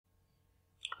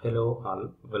Hello all,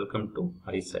 welcome to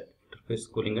ISAT, Interface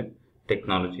Schooling and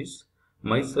Technologies.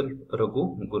 Myself Raghu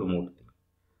Gurumurthy.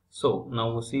 So,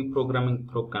 ನಾವು C programming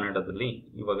through ಕನ್ನಡದಲ್ಲಿ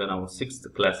ಇವಾಗ ನಾವು 6th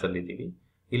class ಅಲ್ಲಿ ಇದ್ದೀವಿ.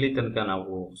 ಇಲ್ಲಿ ತನಕ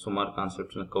ನಾವು ಸುಮಾರು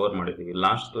ಕಾನ್ಸೆಪ್ಟ್ಸ್ ನ ಕವರ್ ಮಾಡಿದ್ದೀವಿ.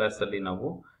 ಲಾಸ್ಟ್ ಕ್ಲಾಸ್ ಅಲ್ಲಿ ನಾವು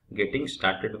ಗೆಟಿಂಗ್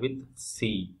ಸ್ಟಾರ್ಟೆಡ್ ವಿತ್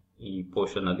ಸಿ ಈ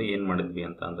ಪೋರ್ಷನ್ ಅಲ್ಲಿ ಏನ್ ಮಾಡಿದ್ವಿ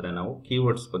ಅಂತ ಅಂದ್ರೆ ನಾವು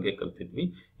ಕೀವರ್ಡ್ಸ್ ಬಗ್ಗೆ ಕಲ್ತಿದ್ವಿ.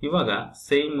 ಇವಾಗ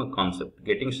same concept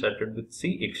getting started with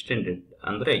C extended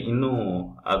ಅಂದ್ರೆ ಇನ್ನೂ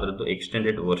ಅದರದ್ದು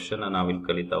ಎಕ್ಸ್ಟೆಂಡೆಡ್ ವರ್ಷನ್ ನಾವಿಲ್ಲಿ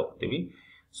ಕಲಿತಾ ಹೋಗ್ತೀವಿ.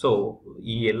 ಸೊ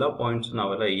ಈ ಎಲ್ಲ ಪಾಯಿಂಟ್ಸ್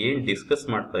ನಾವೆಲ್ಲ ಏನ್ ಡಿಸ್ಕಸ್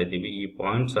ಮಾಡ್ತಾ ಇದ್ದೀವಿ, ಈ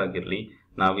ಪಾಯಿಂಟ್ಸ್ ಆಗಿರ್ಲಿ,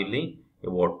 ನಾವಿಲ್ಲಿ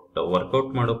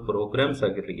ವರ್ಕೌಟ್ ಮಾಡೋ ಪ್ರೋಗ್ರಾಮ್ಸ್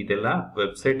ಆಗಿರ್ಲಿ, ಇದೆಲ್ಲ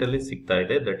ವೆಬ್ಸೈಟ್ ಅಲ್ಲಿ ಸಿಗ್ತಾ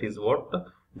ಇದೆ. That is what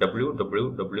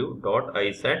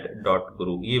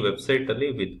www.isat.guru. ಈ ವೆಬ್ಸೈಟ್ ಅಲ್ಲಿ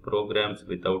ವಿತ್ ಪ್ರೋಗ್ರಾಮ್ಸ್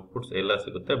ವಿತ್ ಔಟ್ಪುಟ್ಸ್ ಎಲ್ಲ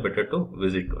ಸಿಗುತ್ತೆ. Better to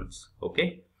visit once. Okay,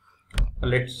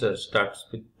 let's starts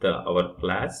with our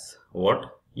class. What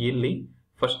ಇಲ್ಲಿ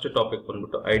ಫಸ್ಟ್ ಟಾಪಿಕ್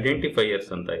ಬಂದ್ಬಿಟ್ಟು ಐಡೆಂಟಿಫೈಯರ್ಸ್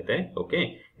ಅಂತ ಇದೆ. ಓಕೆ,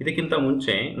 ಇದಕ್ಕಿಂತ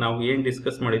ಮುಂಚೆ ನಾವು ಏನ್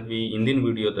ಡಿಸ್ಕಸ್ ಮಾಡಿದ್ವಿ ಹಿಂದಿನ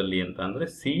ವಿಡಿಯೋದಲ್ಲಿ ಅಂತ ಅಂದ್ರೆ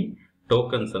ಸಿ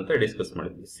ಟೋಕನ್ಸ್ ಅಂತ ಡಿಸ್ಕಸ್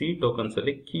ಮಾಡಿದ್ವಿ. ಸಿ ಟೋಕನ್ಸ್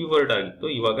ಅಲ್ಲಿ ಕೀವರ್ಡ್ ಆಗಿತ್ತು.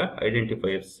 ಇವಾಗ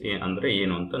ಐಡೆಂಟಿಫೈಯರ್ಸ್ ಅಂದ್ರೆ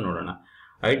ಏನು ಅಂತ ನೋಡೋಣ.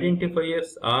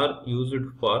 Identifiers are used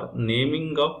for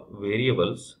naming of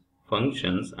variables,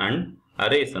 functions and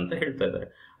arrays ಅಂತ ಹೇಳ್ತಾ ಇದ್ದಾರೆ.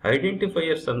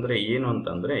 ಐಡೆಂಟಿಫೈಯರ್ಸ್ ಅಂದ್ರೆ ಏನು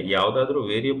ಅಂತಂದ್ರೆ ಯಾವ್ದಾದ್ರು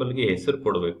ವೇರಿಯಬಲ್ಗೆ ಹೆಸರು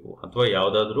ಕೊಡಬೇಕು, ಅಥವಾ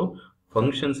ಯಾವ್ದಾದ್ರು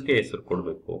ಫಂಕ್ಷನ್ಸ್ಗೆ ಹೆಸರು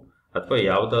ಕೊಡಬೇಕು, ಅಥವಾ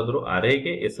ಯಾವ್ದಾದ್ರು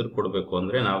ಅರೇಗೆ ಹೆಸರು ಕೊಡಬೇಕು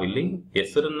ಅಂದ್ರೆ ನಾವಿಲ್ಲಿ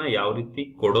ಹೆಸರನ್ನ ಯಾವ ರೀತಿ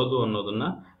ಕೊಡೋದು ಅನ್ನೋದನ್ನ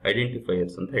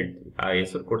ಐಡೆಂಟಿಫೈಯರ್ಸ್ ಅಂತ ಹೇಳ್ತೀವಿ. ಆ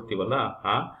ಹೆಸರು ಕೊಡ್ತೀವಲ್ಲ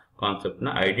ಆ ಕಾನ್ಸೆಪ್ಟ್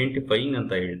ನ ಐಡೆಂಟಿಫೈಯಿಂಗ್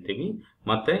ಅಂತ ಹೇಳ್ತೀವಿ.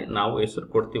 ಮತ್ತೆ ನಾವು ಹೆಸರು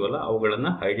ಕೊಡ್ತೀವಲ್ಲ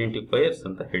ಅವುಗಳನ್ನ ಐಡೆಂಟಿಫೈಯರ್ಸ್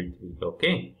ಅಂತ ಹೇಳ್ತೀವಿ.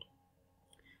 Okay,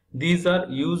 these are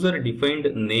user defined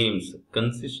names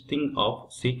consisting of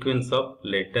sequence of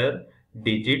letter,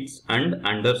 digits and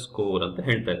underscore ಅಂತ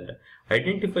ಹೇಳ್ತಾ ಇದ್ದಾರೆ.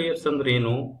 ಐಡೆಂಟಿಫೈಯರ್ಸ್ ಅಂದ್ರೆ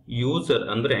ಏನು? ಯೂಸರ್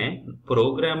ಅಂದ್ರೆ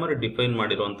ಪ್ರೋಗ್ರಾಮರ್ ಡಿಫೈನ್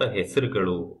ಮಾಡಿರುವಂತ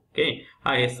ಹೆಸರುಗಳು. ಓಕೆ,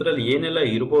 ಆ ಹೆಸರಲ್ಲಿ ಏನೆಲ್ಲ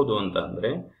ಇರಬಹುದು ಅಂತ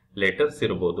ಅಂದ್ರೆ ಲೆಟರ್ಸ್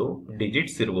ಇರಬಹುದು,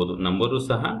 ಡಿಜಿಟ್ಸ್ ಇರಬಹುದು, ನಂಬರು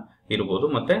ಸಹ ಇರಬಹುದು,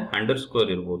 ಮತ್ತೆ ಅಂಡರ್ಸ್ಕೋರ್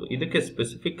ಇರಬಹುದು. ಇದಕ್ಕೆ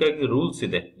ಸ್ಪೆಸಿಫಿಕ್ ಆಗಿ ರೂಲ್ಸ್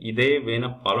ಇದೆ. ಇದೇ ವೇನ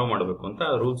ಫಾಲೋ ಮಾಡಬೇಕು ಅಂತ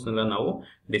ಆ ರೂಲ್ಸ್ ಎಲ್ಲ ನಾವು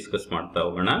ಡಿಸ್ಕಸ್ ಮಾಡ್ತಾ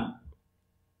ಹೋಗೋಣ.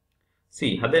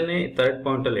 ಅದನ್ನೇ ಥರ್ಡ್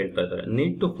ಪಾಯಿಂಟ್ ಅಲ್ಲಿ ಹೇಳ್ತಾ ಇದ್ದಾರೆ,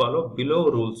 need to follow below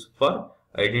rules for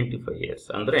identifiers.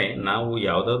 ಅಂದ್ರೆ ನಾವು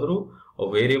ಯಾವ್ದಾದ್ರು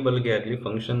ವೇರಿಯಬಲ್ಗೆ ಆಗ್ಲಿ,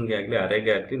 ಫಂಕ್ಷನ್ಗೆ ಆಗ್ಲಿ,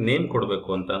 ಅರೇಗೆ ಆಗ್ಲಿ ನೇಮ್ ಕೊಡಬೇಕು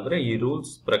ಅಂತ ಅಂದ್ರೆ ಈ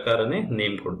ರೂಲ್ಸ್ ಪ್ರಕಾರನೇ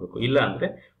ನೇಮ್ ಕೊಡಬೇಕು. ಇಲ್ಲ ಅಂದ್ರೆ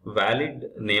ವ್ಯಾಲಿಡ್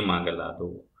ನೇಮ್ ಆಗಲ್ಲ ಅದು.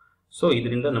 ಸೊ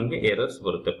ಇದರಿಂದ ನಮ್ಗೆ ಎರರ್ಸ್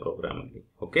ಬರುತ್ತೆ ಪ್ರೋಗ್ರಾಮ್ ಅಲ್ಲಿ.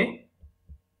 ಓಕೆ,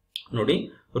 ನೋಡಿ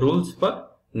rules for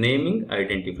naming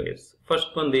identifiers.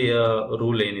 First ಒಂದು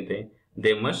ರೂಲ್ ಏನಿದೆ,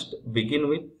 they must begin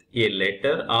with A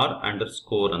letter R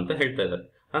underscore ಅಂತ ಹೇಳ್ತಾ ಇದ್ದಾರೆ.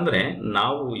 ಅಂದ್ರೆ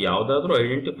ನಾವು ಯಾವ್ದಾದ್ರು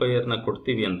ಐಡೆಂಟಿಫೈಯರ್ ನ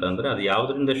ಕೊಡ್ತೀವಿ ಅಂತ ಅಂದ್ರೆ ಅದು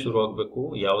ಯಾವ್ದ್ರಿಂದ ಶುರು ಆಗ್ಬೇಕು,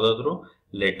 ಯಾವ್ದಾದ್ರು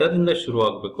ಲೆಟರ್ ಇಂದ ಶುರು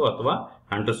ಆಗ್ಬೇಕು ಅಥವಾ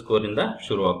ಅಂಡರ್ಸ್ಕೋರ್ ಇಂದ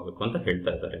ಶುರು ಆಗ್ಬೇಕು ಅಂತ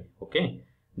ಹೇಳ್ತಾ ಇದ್ದಾರೆ. Okay,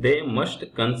 they must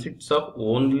consist of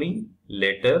only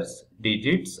letters,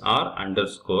 digits are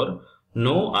underscore,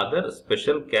 no other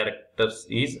special characters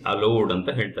is allowed ಅಂತ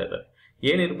ಹೇಳ್ತಾ ಇದ್ದಾರೆ.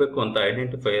 ಏನಿರ್ಬೇಕು ಅಂತ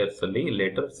ಐಡೆಂಟಿಫೈಯರ್ಸ್ ಅಲ್ಲಿ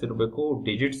ಲೆಟರ್ಸ್ ಇರಬೇಕು,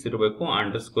 ಡಿಜಿಟ್ಸ್ ಇರಬೇಕು,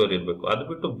 ಅಂಡರ್ಸ್ಕೋರ್ ಇರಬೇಕು. ಅದು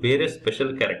ಬಿಟ್ಟು ಬೇರೆ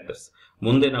ಸ್ಪೆಷಲ್ ಕ್ಯಾರೆಕ್ಟರ್ಸ್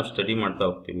ಮುಂದೆ ನಾವು ಸ್ಟಡಿ ಮಾಡ್ತಾ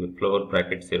ಹೋಗ್ತೀವಿ. ಫ್ಲವರ್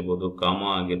ಬ್ರಾಕೆಟ್ಸ್ ಇರ್ಬೋದು, ಕಾಮಾ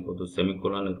ಆಗಿರ್ಬೋದು,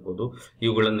 ಸೆಮಿಕೋಲನ್ ಇರ್ಬೋದು,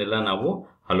 ಇವುಗಳನ್ನೆಲ್ಲ ನಾವು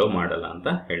ಅಲೋ ಮಾಡಲ್ಲ ಅಂತ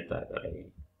ಹೇಳ್ತಾ ಇದ್ದಾರೆ.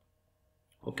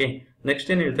 ಓಕೆ, ನೆಕ್ಸ್ಟ್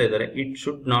ಏನ್ ಹೇಳ್ತಾ ಇದ್ದಾರೆ, it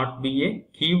should not be A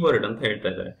keyword ಅಂತ ಹೇಳ್ತಾ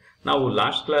ಇದ್ದಾರೆ. ನಾವು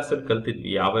ಲಾಸ್ಟ್ ಕ್ಲಾಸ್ ಅಲ್ಲಿ ಕಲ್ತಿದ್ವಿ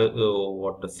ಯಾವ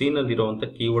ವಾಟ್ ಸೀನ್ ಅಲ್ಲಿ ಇರುವಂತ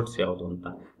ಕೀವರ್ಡ್ಸ್ ಯಾವುದು ಅಂತ.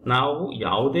 ನಾವು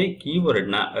ಯಾವುದೇ ಕೀವರ್ಡ್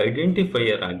ನ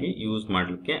ಐಡೆಂಟಿಫೈಯರ್ ಆಗಿ ಯೂಸ್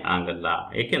ಮಾಡ್ಲಿಕ್ಕೆ ಆಗಲ್ಲ.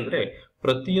 ಏಕೆಂದ್ರೆ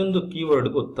ಪ್ರತಿಯೊಂದು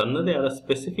ಕೀವರ್ಡ್ಗೂ ತನ್ನದೇ ಆದ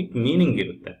ಸ್ಪೆಸಿಫಿಕ್ ಮೀನಿಂಗ್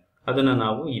ಇರುತ್ತೆ. ಅದನ್ನ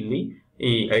ನಾವು ಇಲ್ಲಿ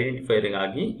ಈ ಐಡೆಂಟಿಫೈಯರ್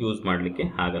ಆಗಿ ಯೂಸ್ ಮಾಡ್ಲಿಕ್ಕೆ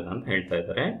ಆಗಲ್ಲ ಅಂತ ಹೇಳ್ತಾ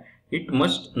ಇದ್ದಾರೆ. It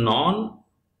must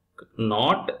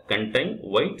not contain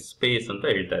white space ಅಂತ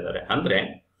ಹೇಳ್ತಾ ಇದ್ದಾರೆ. ಅಂದ್ರೆ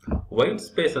ವೈಟ್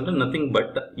ಸ್ಪೇಸ್ ಅಂದ್ರೆ ನಥಿಂಗ್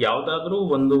ಬಟ್ ಯಾವ್ದಾದ್ರೂ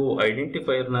ಒಂದು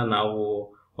ಐಡೆಂಟಿಫೈಯರ್ ನ ನಾವು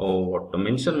ಒಟ್ಟು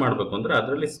ಮೆನ್ಷನ್ ಮಾಡಬೇಕು ಅಂದ್ರೆ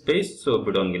ಅದರಲ್ಲಿ space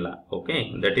ಬಿಡೋಂಗಿಲ್ಲ. Okay,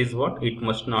 that is what it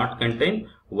must not contain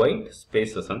white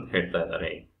spaces ಅಂತ ಹೇಳ್ತಾ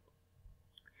ಇದ್ದಾರೆ.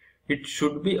 It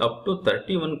should be up to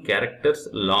 31 characters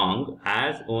long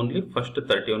as only first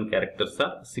 31 characters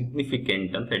are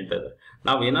significant ಅಂತ ಹೇಳ್ತಾ ಇದ್ದಾರೆ.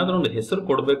 ನಾವು ಏನಾದ್ರೂ ಒಂದು ಹೆಸರು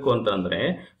ಕೊಡಬೇಕು ಅಂತ ಅಂದ್ರೆ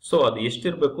ಸೊ ಅದು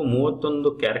ಎಷ್ಟಿರ್ಬೇಕು,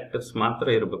 31 ಕ್ಯಾರೆಕ್ಟರ್ಸ್ ಮಾತ್ರ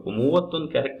ಇರಬೇಕು. 31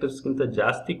 ಕ್ಯಾರೆಕ್ಟರ್ಸ್ ಗಿಂತ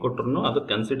ಜಾಸ್ತಿ ಕೊಟ್ರು ಅದು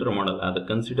ಕನ್ಸಿಡರ್ ಮಾಡಲ್ಲ. ಅದು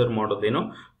ಕನ್ಸಿಡರ್ ಮಾಡೋದೇನೋ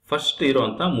ಫಸ್ಟ್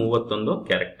ಇರುವಂತ 31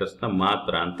 ಕ್ಯಾರೆಕ್ಟರ್ಸ್ ನ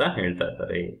ಮಾತ್ರ ಅಂತ ಹೇಳ್ತಾ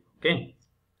ಇದ್ದಾರೆ. ಓಕೆ,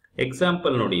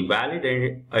 ಎಕ್ಸಾಂಪಲ್ ನೋಡಿ, ವ್ಯಾಲಿಡ್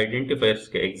ಐಡೆಂಟಿಫೈಯರ್ಸ್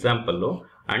ಗೆ ಎಕ್ಸಾಂಪಲ್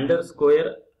ಅಂಡರ್ಸ್ಕೋರ್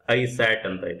ISAT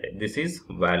ಅಂತ ಇದೆ, this is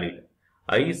valid.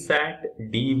 ISAT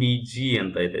DVG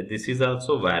ಅಂತ ಇದೆ, this is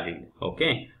also valid. Okay,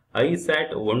 ISAT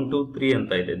 123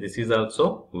 ಅಂತ ಇದೆ, this is also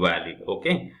valid.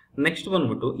 Okay, next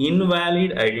ಬಂದ್ಬಿಟ್ಟು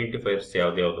ಇನ್ವ್ಯಾಲಿಡ್ ಐಡೆಂಟಿಫೈಯರ್ಸ್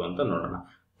ಯಾವ್ದು ಅಂತ ನೋಡೋಣ.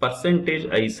 ಪರ್ಸೆಂಟೇಜ್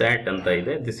ISAT ಅಂತ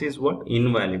ಇದೆ, ದಿಸ್ ಈಸ್ ವಾಟ್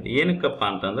ಇನ್ವ್ಯಾಲಿಡ್. ಏನಕ್ಕಪ್ಪ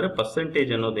ಅಂತಂದ್ರೆ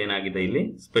ಪರ್ಸೆಂಟೇಜ್ ಅನ್ನೋದು ಏನಾಗಿದೆ ಇಲ್ಲಿ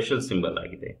ಸ್ಪೆಷಲ್ ಸಿಂಬಲ್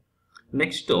ಆಗಿದೆ.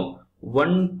 ನೆಕ್ಸ್ಟ್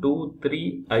 123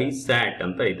 ISAT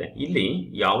ಅಂತ ಇದೆ. ಇಲ್ಲಿ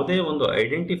ಯಾವುದೇ ಒಂದು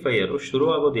ಐಡೆಂಟಿಫೈಯರ್ ಶುರು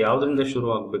ಆಗೋದು ಯಾವ್ದ್ರಿಂದ ಶುರು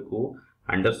ಆಗ್ಬೇಕು,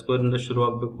 ಅಂಡರ್ಸ್ಕೋರ್ ಇಂದ ಶುರು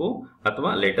ಆಗಬೇಕು ಅಥವಾ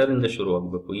ಲೆಟರ್ ಇಂದ ಶುರು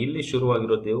ಆಗಬೇಕು. ಇಲ್ಲಿ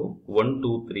ಶುರುವಾಗಿರೋದು 1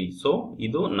 2 3. ಸೊ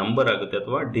ಇದು ನಂಬರ್ ಆಗುತ್ತೆ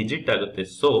ಅಥವಾ ಡಿಜಿಟ್ ಆಗುತ್ತೆ.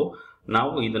 ಸೊ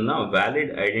ನಾವು ಇದನ್ನ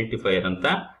ವ್ಯಾಲಿಡ್ ಐಡೆಂಟಿಫೈಯರ್ ಅಂತ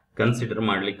ಕನ್ಸಿಡರ್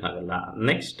ಮಾಡ್ಲಿಕ್ಕೆ ಆಗಲ್ಲ.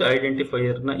 ನೆಕ್ಸ್ಟ್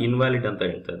ಐಡೆಂಟಿಫೈಯರ್ ನ ಇನ್ವ್ಯಾಲಿಡ್ ಅಂತ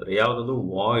ಹೇಳ್ತಾ ಇದ್ದಾರೆ. ಯಾವ್ದು?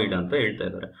 ವಾಯ್ಡ್ ಅಂತ ಹೇಳ್ತಾ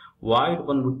ಇದ್ದಾರೆ. ವಾಯ್ಡ್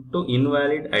ಬಂದ್ಬಿಟ್ಟು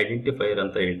ಇನ್ವ್ಯಾಲಿಡ್ ಐಡೆಂಟಿಫೈಯರ್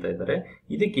ಅಂತ ಹೇಳ್ತಾ ಇದ್ದಾರೆ.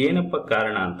 ಇದಕ್ಕೆ ಏನಪ್ಪ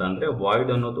ಕಾರಣ ಅಂತ ಅಂದ್ರೆ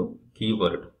ವಾಯ್ಡ್ ಅನ್ನೋದು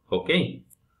ಕೀವರ್ಡ್. ಓಕೆ,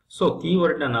 ಸೊ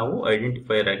ಕೀವರ್ಡ್ ನ ನಾವು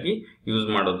ಐಡೆಂಟಿಫೈಯರ್ ಆಗಿ ಯೂಸ್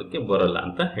ಮಾಡೋದಕ್ಕೆ ಬರಲ್ಲ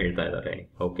ಅಂತ ಹೇಳ್ತಾ ಇದ್ದಾರೆ.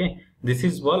 Okay, this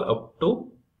is all up to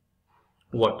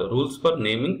what rules for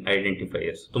naming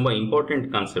identifiers. ತುಂಬಾ ಇಂಪಾರ್ಟೆಂಟ್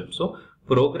ಕಾನ್ಸೆಪ್ಟ್ಸ್.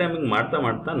 ಪ್ರೋಗ್ರಾಮಿಂಗ್ ಮಾಡ್ತಾ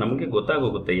ಮಾಡ್ತಾ ನಮಗೆ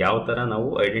ಗೊತ್ತಾಗೋಗುತ್ತೆ ಯಾವ ತರ ನಾವು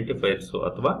ಐಡೆಂಟಿಫೈಯರ್ಸ್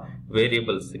ಅಥವಾ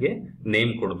ವೇರಿಯೇಬಲ್ಸ್ ಗೆ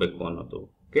ನೇಮ್ ಕೊಡಬೇಕು ಅನ್ನೋದು.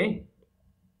 ಓಕೆ,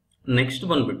 ನೆಕ್ಸ್ಟ್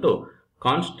ಬಂದ್ಬಿಟ್ಟು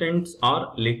ಕಾನ್ಸ್ಟೆಂಟ್ಸ್ ಆರ್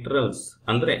ಲಿಟ್ರಲ್ಸ್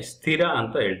ಅಂದ್ರೆ ಸ್ಥಿರ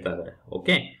ಅಂತ ಹೇಳ್ತಾ ಇದ್ದಾರೆ.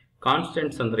 ಓಕೆ,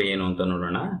 ಕಾನ್ಸ್ಟೆಂಟ್ಸ್ ಅಂದ್ರೆ ಏನು ಅಂತ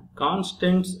ನೋಡೋಣ.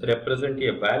 Constants represent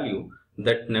A value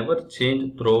that never change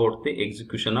throughout the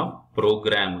execution of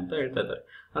program ಅಂತ ಹೇಳ್ತಾ ಇದ್ದಾರೆ.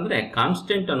 ಅಂದ್ರೆ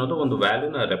ಕಾನ್ಸ್ಟೆಂಟ್ ಅನ್ನೋದು ಒಂದು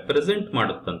ವ್ಯಾಲ್ಯೂನ ರೆಪ್ರೆಸೆಂಟ್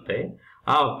ಮಾಡುತ್ತಂತೆ,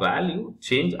 ಆ ವ್ಯಾಲ್ಯೂ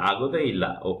ಚೇಂಜ್ ಆಗೋದೇ ಇಲ್ಲ.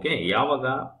 ಓಕೆ, ಯಾವಾಗ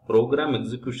ಪ್ರೋಗ್ರಾಮ್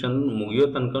ಎಕ್ಸಿಕ್ಯೂಷನ್ ಮುಗಿಯೋ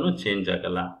ತನಕನೂ ಚೇಂಜ್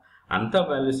ಆಗಲ್ಲ ಅಂತ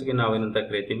ವ್ಯಾಲ್ಯೂಸ್ಗೆ ನಾವೇನಂತ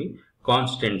ಕರಿತೀವಿ?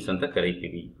 ಕಾನ್ಸ್ಟೆಂಟ್ಸ್ ಅಂತ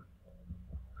ಕರಿತೀವಿ.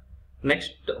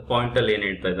 ನೆಕ್ಸ್ಟ್ ಪಾಯಿಂಟ್ ಅಲ್ಲಿ ಏನ್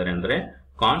ಹೇಳ್ತಾ ಇದ್ದಾರೆ ಅಂದ್ರೆ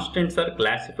constants are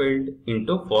classified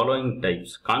into following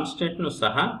types. Constant ನು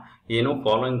ಸಹ ಏನೋ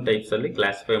ಫಾಲೋಯಿಂಗ್ ಟೈಪ್ಸ್ ಅಲ್ಲಿ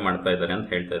ಕ್ಲಾಸಿಫೈ ಮಾಡ್ತಾ ಇದ್ದಾರೆ ಅಂತ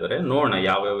ಹೇಳ್ತಾ ಇದ್ದಾರೆ. ನೋಡೋಣ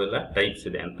ಯಾವ್ಯಾವೆಲ್ಲ ಟೈಪ್ಸ್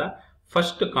ಇದೆ ಅಂತ.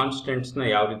 ಫಸ್ಟ್ ಕಾನ್ಸ್ಟೆಂಟ್ಸ್ ನ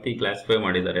ಯಾವ ರೀತಿ ಕ್ಲಾಸಿಫೈ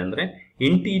ಮಾಡಿದ್ದಾರೆ ಅಂದ್ರೆ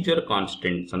ಇಂಟೀಜರ್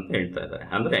ಕಾನ್ಸ್ಟೆಂಟ್ಸ್ ಅಂತ ಹೇಳ್ತಾ ಇದ್ದಾರೆ.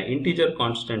 ಅಂದ್ರೆ ಇಂಟೀಜರ್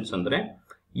ಕಾನ್ಸ್ಟೆಂಟ್ಸ್ ಅಂದ್ರೆ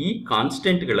ಈ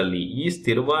ಕಾನ್ಸ್ಟೆಂಟ್ ಗಳಲ್ಲಿ, ಈ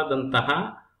ಸ್ಥಿರವಾದಂತಹ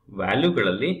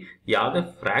ವ್ಯಾಲ್ಯೂಗಳಲ್ಲಿ ಯಾವುದೇ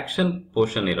ಫ್ರಾಕ್ಷನ್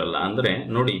ಪೋರ್ಷನ್ ಇರಲ್ಲ. ಅಂದ್ರೆ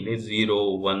ನೋಡಿ ಇಲ್ಲಿ 0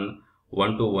 1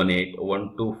 1 2 1 8 1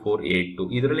 2 4 8 2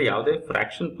 ಇದರಲ್ಲಿ ಯಾವುದೇ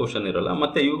ಫ್ರಾಕ್ಷನ್ ಪೋರ್ಷನ್ ಇರಲ್ಲ.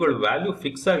 ಮತ್ತೆ ಇವುಗಳ ವ್ಯಾಲ್ಯೂ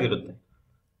ಫಿಕ್ಸ್ ಆಗಿರುತ್ತೆ.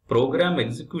 ಪ್ರೋಗ್ರಾಮ್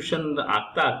ಎಕ್ಸಿಕ್ಯೂಷನ್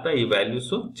ಆಗ್ತಾ ಆಗ್ತಾ ಈ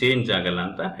ವ್ಯಾಲ್ಯೂಸ್ ಚೇಂಜ್ ಆಗಲ್ಲ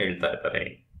ಅಂತ ಹೇಳ್ತಾ ಇದ್ದಾರೆ.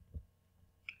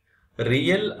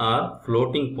 Real R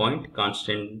floating point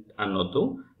constant ಅನ್ನೋದು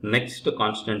ನೆಕ್ಸ್ಟ್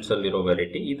ಕಾನ್ಸ್ಟೆಂಟ್ಸ್ ಅಲ್ಲಿರೋ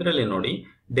ವೆರೈಟಿ. ಇದರಲ್ಲಿ ನೋಡಿ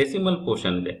ಡೆಸಿಮಲ್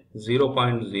ಪೋರ್ಷನ್ ಇದೆ,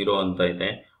 0.0 ಅಂತ ಇದೆ,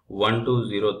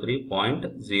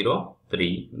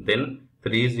 1203.03, ದೆನ್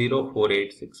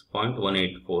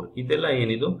 30486.184. ಇದೆಲ್ಲ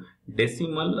ಏನಿದು?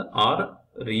 Decimal R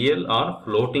real R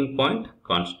floating point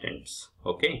constants.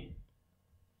 Okay,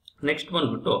 next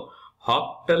ಬಂದ್ಬಿಟ್ಟು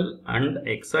ಆಕ್ಟಲ್ ಅಂಡ್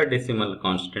ಹೆಕ್ಸಾಡೆಸಿಮಲ್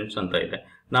ಕಾನ್ಸ್ಟೆಂಟ್ಸ್ ಅಂತ ಇದೆ.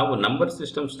 ನಾವು ನಂಬರ್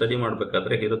ಸಿಸ್ಟಮ್ ಸ್ಟಡಿ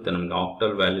ಮಾಡಬೇಕಾದ್ರೆ ಇರುತ್ತೆ ನಮ್ಗೆ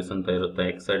ಆಕ್ಟಲ್ ವ್ಯಾಲ್ಯೂಸ್ ಅಂತ ಇರುತ್ತೆ,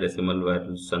 ಹೆಕ್ಸಾಡೆಸಿಮಲ್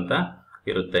ವ್ಯಾಲ್ಯೂಸ್ ಅಂತ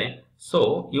ಇರುತ್ತೆ. ಸೊ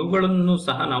ಇವುಗಳನ್ನು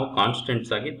ಸಹ ನಾವು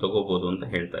ಕಾನ್ಸ್ಟೆಂಟ್ಸ್ ಆಗಿ ತಗೋಬಹುದು ಅಂತ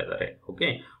ಹೇಳ್ತಾ ಇದ್ದಾರೆ. ಓಕೆ,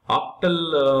 ಆಕ್ಟಲ್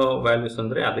ವ್ಯಾಲ್ಯೂಸ್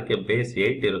ಅಂದ್ರೆ ಅದಕ್ಕೆ ಬೇಸ್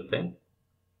 8 ಇರುತ್ತೆ,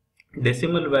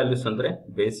 ಡೆಸಿಮಲ್ ವ್ಯಾಲ್ಯೂಸ್ ಅಂದ್ರೆ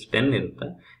ಬೇಸ್ 10 ಇರುತ್ತೆ,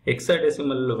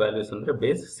 ಹೆಕ್ಸಾಡೆಸಿಮಲ್ ವ್ಯಾಲ್ಯೂಸ್ ಅಂದ್ರೆ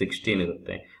ಬೇಸ್ 16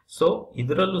 ಇರುತ್ತೆ. ಸೊ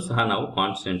ಇದರಲ್ಲೂ ಸಹ ನಾವು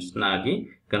ಕಾನ್ಸ್ಟೆಂಟ್ಸ್ ಆಗಿ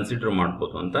ಕನ್ಸಿಡರ್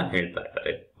ಮಾಡಬಹುದು ಅಂತ ಹೇಳ್ತಾ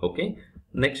ಇದ್ದಾರೆ. ಓಕೆ,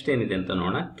 ನೆಕ್ಸ್ಟ್ ಏನಿದೆ ಅಂತ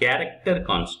ನೋಡೋಣ. Character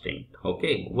constant.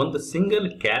 ಓಕೆ, ಒಂದು ಸಿಂಗಲ್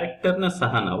ಕ್ಯಾರೆಕ್ಟರ್ ನ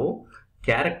ಸಹ ನಾವು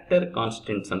ಕ್ಯಾರೆಕ್ಟರ್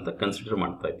ಕಾನ್ಸ್ಟೆಂಟ್ಸ್ ಅಂತ ಕನ್ಸಿಡರ್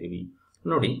ಮಾಡ್ತಾ ಇದ್ದೀವಿ.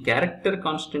 ನೋಡಿ, ಕ್ಯಾರೆಕ್ಟರ್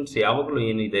ಕಾನ್ಸ್ಟೆಂಟ್ಸ್ ಯಾವಾಗಲೂ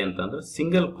ಏನಿದೆ ಅಂತಂದ್ರೆ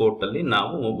ಸಿಂಗಲ್ ಕೋಟ್ ಅಲ್ಲಿ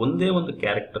ನಾವು ಒಂದೇ ಒಂದು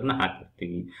ಕ್ಯಾರೆಕ್ಟರ್ ನ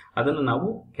ಹಾಕಿರ್ತೀವಿ, ಅದನ್ನು ನಾವು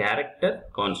ಕ್ಯಾರೆಕ್ಟರ್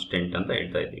ಕಾನ್ಸ್ಟೆಂಟ್ ಅಂತ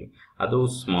ಹೇಳ್ತಾ ಇದ್ದೀವಿ. ಅದು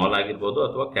ಸ್ಮಾಲ್ ಆಗಿರ್ಬೋದು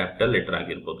ಅಥವಾ ಕ್ಯಾಪಿಟಲ್ ಲೆಟರ್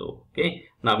ಆಗಿರ್ಬೋದು. ಓಕೆ,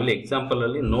 ನಾವಿಲ್ಲಿ ಎಕ್ಸಾಂಪಲ್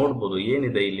ಅಲ್ಲಿ ನೋಡ್ಬೋದು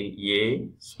ಏನಿದೆ, ಇಲ್ಲಿ ಎ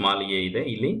ಸ್ಮಾಲ್ ಎ ಇದೆ,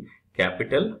 ಇಲ್ಲಿ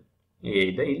ಕ್ಯಾಪಿಟಲ್ ಎ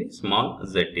ಇದೆ, ಇಲ್ಲಿ ಸ್ಮಾಲ್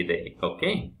ಝೆಡ್ ಇದೆ.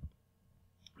 ಓಕೆ,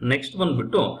 ನೆಕ್ಸ್ಟ್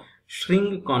ಬಂದ್ಬಿಟ್ಟು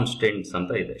ಸ್ಟ್ರಿಂಗ್ ಕಾನ್ಸ್ಟೆಂಟ್ಸ್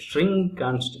ಅಂತ ಇದೆ.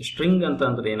 ಸ್ಟ್ರಿಂಗ್ ಅಂತ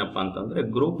ಅಂದ್ರೆ ಏನಪ್ಪಾ ಅಂತಂದ್ರೆ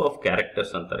ಗ್ರೂಪ್ ಆಫ್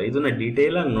ಕ್ಯಾರೆಕ್ಟರ್ಸ್ ಅಂತಾರೆ. ಇದನ್ನ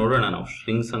ಡೀಟೇಲ್ ಆಗಿ ನೋಡೋಣ ನಾವು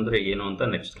ಸ್ಟ್ರಿಂಗ್ಸ್ ಅಂದ್ರೆ ಏನು ಅಂತ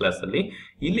ನೆಕ್ಸ್ಟ್ ಕ್ಲಾಸ್ ಅಲ್ಲಿ.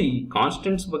 ಇಲ್ಲಿ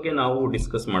ಕಾನ್ಸ್ಟೆಂಟ್ಸ್ ಬಗ್ಗೆ ನಾವು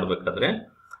ಡಿಸ್ಕಸ್ ಮಾಡಬೇಕಾದ್ರೆ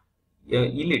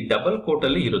ಇಲ್ಲಿ ಡಬಲ್ ಕೋಟ್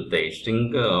ಅಲ್ಲಿ ಇರುತ್ತೆ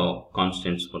ಸ್ಟ್ರಿಂಗ್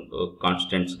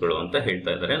ಕಾನ್ಸ್ಟೆಂಟ್ಸ್ಗಳು ಅಂತ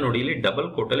ಹೇಳ್ತಾ ಇದ್ದಾರೆ. ನೋಡಿ, ಇಲ್ಲಿ ಡಬಲ್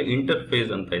ಕೋಟ್ ಅಲ್ಲಿ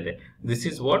ಇಂಟರ್ಫೇಸ್ ಅಂತ ಇದೆ. This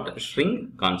is what string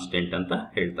constant ಅಂತ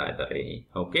ಹೇಳ್ತಾ ಇದ್ದಾರೆ.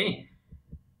 ಓಕೆ,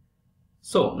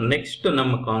 ಸೊ ನೆಕ್ಸ್ಟ್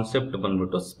ನಮ್ಮ ಕಾನ್ಸೆಪ್ಟ್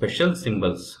ಬಂದ್ಬಿಟ್ಟು ಸ್ಪೆಷಲ್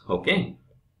ಸಿಂಬಲ್ಸ್. ಓಕೆ,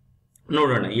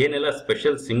 ನೋಡೋಣ ಏನೆಲ್ಲ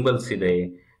ಸ್ಪೆಷಲ್ ಸಿಂಬಲ್ಸ್ ಇದೆ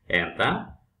ಅಂತ.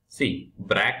 ಸಿ,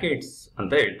 ಬ್ರಾಕೆಟ್ಸ್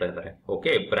ಅಂತ ಹೇಳ್ತಾ ಇದ್ದಾರೆ.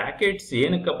 ಓಕೆ, ಬ್ರಾಕೆಟ್ಸ್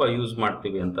ಏನಕ್ಕಪ್ಪ ಯೂಸ್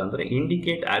ಮಾಡ್ತೀವಿ ಅಂತ ಅಂದ್ರೆ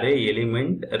ಇಂಡಿಕೇಟ್ ಅರೇ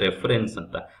ಎಲಿಮೆಂಟ್ ರೆಫರೆನ್ಸ್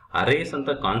ಅಂತ. ಅರೇಸ್ ಅಂತ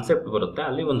ಕಾನ್ಸೆಪ್ಟ್ ಬರುತ್ತೆ,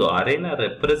 ಅಲ್ಲಿ ಒಂದು ಅರೇನ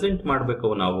ರೆಪ್ರೆಸೆಂಟ್ ಮಾಡಬೇಕು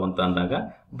ನಾವು ಅಂತ ಅಂದಾಗ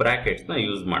ಬ್ರಾಕೆಟ್ಸ್ ನ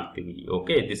ಯೂಸ್ ಮಾಡ್ತೀವಿ.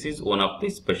 Okay, this is one of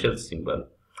the special symbol.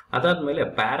 ಅದಾದ್ಮೇಲೆ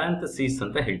ಪ್ಯಾರಂಥಸಿಸ್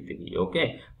ಅಂತ ಹೇಳ್ತೀವಿ. ಓಕೆ,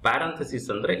 ಪ್ಯಾರಂಥಸಿಸ್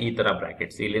ಅಂದ್ರೆ ಈ ತರ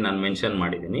ಬ್ರಾಕೆಟ್ಸ್ ಇಲ್ಲಿ ನಾನು ಮೆನ್ಷನ್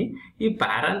ಮಾಡಿದ್ದೀನಿ. ಈ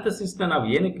ಪ್ಯಾರಂಥಸಿಸ್ ನ ನಾವು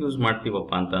ಏನಕ್ಕೆ ಯೂಸ್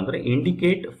ಮಾಡ್ತೀವಪ್ಪ ಅಂತ ಅಂದ್ರೆ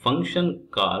indicate function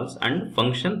calls and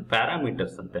function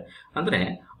parameters ಅಂತೆ. ಅಂದ್ರೆ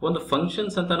ಒಂದು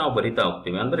ಫಂಕ್ಷನ್ಸ್ ಅಂತ ನಾವು ಬರಿತಾ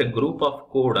ಹೋಗ್ತೀವಿ, ಅಂದ್ರೆ ಗ್ರೂಪ್ ಆಫ್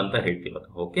ಕೋಡ್ ಅಂತ ಹೇಳ್ತೀವಿ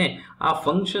ಅದು. ಓಕೆ, ಆ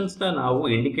ಫಂಕ್ಷನ್ಸ್ ನ ನಾವು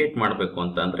ಇಂಡಿಕೇಟ್ ಮಾಡಬೇಕು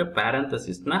ಅಂತ ಅಂದ್ರೆ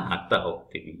ಪ್ಯಾರಂಥಸಿಸ್ ನ ಹಾಕ್ತಾ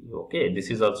ಹೋಗ್ತೀವಿ. Okay,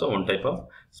 this is also one type of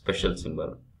special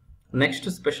symbol. Next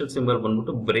special symbol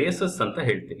ಬಂದ್ಬಿಟ್ಟು ಬ್ರೇಸಸ್ ಅಂತ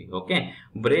ಹೇಳ್ತೀವಿ. ಓಕೆ,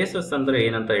 ಬ್ರೇಸಸ್ ಅಂದ್ರೆ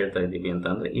ಏನಂತ ಹೇಳ್ತಾ ಇದ್ದೀವಿ ಅಂತ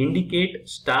ಅಂದ್ರೆ indicate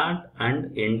start and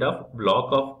end of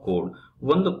block of code.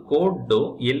 ಒಂದು ಕೋಡ್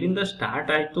ಎಲ್ಲಿಂದ ಸ್ಟಾರ್ಟ್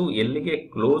ಆಯ್ತು ಎಲ್ಲಿಗೆ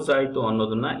ಕ್ಲೋಸ್ ಆಯ್ತು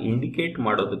ಅನ್ನೋದನ್ನ ಇಂಡಿಕೇಟ್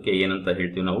ಮಾಡೋದಕ್ಕೆ ಏನಂತ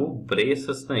ಹೇಳ್ತೀವಿ ನಾವು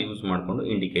ಬ್ರೇಸಸ್ ನ ಯೂಸ್ ಮಾಡ್ಕೊಂಡು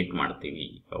ಇಂಡಿಕೇಟ್ ಮಾಡ್ತೀವಿ.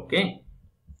 ಓಕೆ,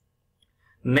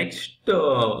 ನೆಕ್ಸ್ಟ್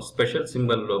ಸ್ಪೆಷಲ್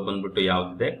ಸಿಂಬಲ್ ಬಂದ್ಬಿಟ್ಟು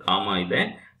ಯಾವ್ದಿದೆ, ಕಾಮಾ ಇದೆ.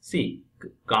 ಸಿ,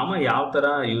 ಕಾಮ ಯಾವ ತರ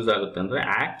ಯೂಸ್ ಆಗುತ್ತೆ ಅಂದ್ರೆ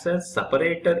acts as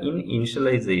separator in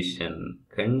initialisation,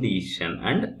 condition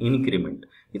and increment.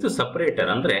 ಇದು ಸಪರೇಟರ್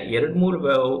ಅಂದ್ರೆ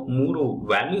ಮೂರು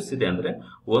ವ್ಯಾಲ್ಯೂಸ್ ಇದೆ ಅಂದ್ರೆ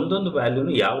ಒಂದೊಂದು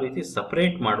ವ್ಯಾಲ್ಯೂನು ಯಾವ ರೀತಿ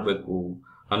ಸಪರೇಟ್ ಮಾಡಬೇಕು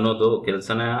ಅನ್ನೋದು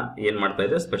ಕೆಲಸನ ಏನ್ ಮಾಡ್ತಾ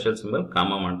ಇದೆ ಸ್ಪೆಷಲ್ ಸಿಂಬಲ್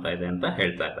ಕಾಮ ಮಾಡ್ತಾ ಇದೆ ಅಂತ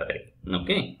ಹೇಳ್ತಾ ಇದ್ದಾರೆ.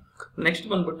 ಓಕೆ, ನೆಕ್ಸ್ಟ್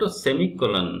ಬಂದ್ಬಿಟ್ಟು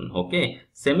ಸೆಮಿಕೊಲನ್. ಓಕೆ,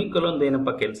 ಸೆಮಿಕೊಲನ್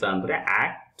ಏನಪ್ಪಾ ಕೆಲಸ ಅಂದ್ರೆ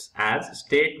ಆಕ್ಟ್ಸ್ ಆಸ್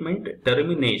ಸ್ಟೇಟ್ಮೆಂಟ್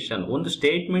ಟರ್ಮಿನೇಷನ್. ಒಂದು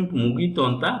ಸ್ಟೇಟ್ಮೆಂಟ್ ಮುಗೀತು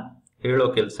ಅಂತ ಹೇಳೋ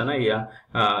ಕೆಲಸನ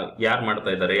ಯಾರು ಮಾಡ್ತಾ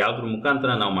ಇದ್ದಾರೆ, ಯಾವ್ದ್ರ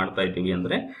ಮುಖಾಂತರ ನಾವು ಮಾಡ್ತಾ ಇದ್ದೀವಿ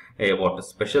ಅಂದ್ರೆ ವಾಟ್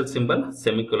ಸ್ಪೆಷಲ್ ಸಿಂಬಲ್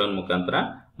ಸೆಮಿಕೊಲನ್ ಮುಖಾಂತರ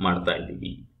ಮಾಡ್ತಾ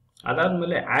ಇದ್ದೀವಿ.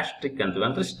 ಅದಾದ್ಮೇಲೆ ಆಸ್ಟ್ರಿಕ್ ಅಂತೀವಿ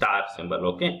ಅಂದ್ರೆ star symbol.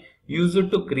 Okay, use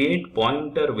to create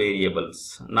pointer variables.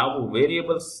 ನಾವು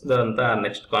ವೇರಿಯೇಬಲ್ಸ್ ಅಂತ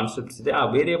ನೆಕ್ಸ್ಟ್ ಕಾನ್ಸೆಪ್ಟ್ಸ್ ಇದೆ. ಆ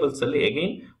ವೇರಿಯೇಬಲ್ಸ್ ಅಲ್ಲಿ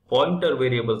ಅಗೈನ್ ಪಾಯಿಂಟರ್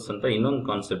ವೇರಿಯೇಬಲ್ಸ್ ಅಂತ ಇನ್ನೊಂದು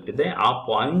ಕಾನ್ಸೆಪ್ಟ್ ಇದೆ. ಆ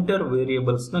ಪಾಯಿಂಟರ್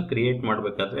ವೇರಿಯೇಬಲ್ಸ್ ನ ಕ್ರಿಯೇಟ್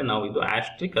ಮಾಡಬೇಕಾದ್ರೆ ನಾವು ಇದು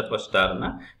ಆಸ್ಟ್ರಿಕ್ ಅಥವಾ ಸ್ಟಾರ್ ನ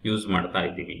ಯೂಸ್ ಮಾಡ್ತಾ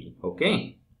ಇದ್ದೀವಿ. ಓಕೆ,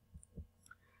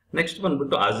 ನೆಕ್ಸ್ಟ್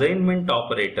ಬಂದ್ಬಿಟ್ಟು ಅಸೈನ್ಮೆಂಟ್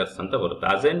ಆಪರೇಟರ್ಸ್ ಅಂತ ಬರುತ್ತೆ.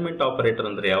 ಅಸೈನ್ಮೆಂಟ್ ಆಪರೇಟರ್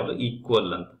ಅಂದ್ರೆ ಯಾವುದು,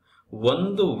 ಈಕ್ವಲ್ ಅಂತ.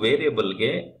 ಒಂದು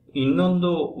ವೇರಿಯೇಬಲ್ಗೆ ಇನ್ನೊಂದು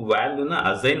ವ್ಯಾಲ್ಯೂನ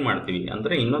ಅಸೈನ್ ಮಾಡ್ತೀವಿ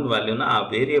ಅಂದ್ರೆ ಇನ್ನೊಂದು ವ್ಯಾಲ್ಯೂನ ಆ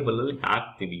ವೇರಿಯೇಬಲ್ ಅಲ್ಲಿ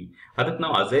ಹಾಕ್ತಿವಿ, ಅದಕ್ಕೆ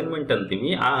ನಾವು ಅಸೈನ್ಮೆಂಟ್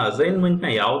ಅಂತೀವಿ. ಆ ಅಸೈನ್ಮೆಂಟ್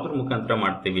ನ ಯಾವ್ದ್ರ ಮುಖಾಂತರ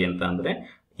ಮಾಡ್ತೀವಿ ಅಂತ ಅಂದ್ರೆ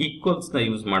ಈಕ್ವಲ್ಸ್ ನ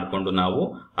ಯೂಸ್ ಮಾಡಿಕೊಂಡು ನಾವು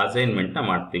ಅಸೈನ್ಮೆಂಟ್ ನ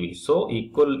ಮಾಡ್ತೀವಿ. So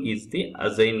equal is the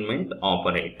assignment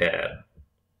operator.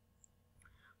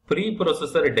 Pre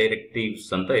processor directives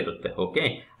ಅಂತ ಇರುತ್ತೆ. ಓಕೆ,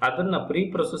 ಅದನ್ನ ಪ್ರೀ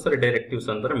ಪ್ರೊಸೆಸರ್ ಡೈರೆಕ್ಟಿವ್ಸ್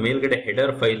ಅಂದ್ರೆ ಮೇಲ್ಗಡೆ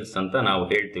ಹೆಡರ್ ಫೈಲ್ಸ್ ಅಂತ ನಾವು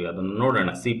ಹೇಳ್ತೀವಿ. ಅದನ್ನು ನೋಡೋಣ.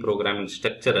 ಸಿ ಪ್ರೋಗ್ರಾಮಿಂಗ್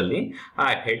ಸ್ಟ್ರಕ್ಚರ್ ಅಲ್ಲಿ ಆ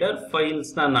ಹೆಡರ್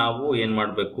ಫೈಲ್ಸ್ ನ ನಾವು ಏನ್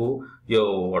ಮಾಡ್ಬೇಕು,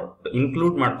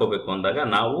 ಇನ್ಕ್ಲೂಡ್ ಮಾಡ್ಕೋಬೇಕು ಅಂದಾಗ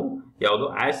ನಾವು ಯಾವುದು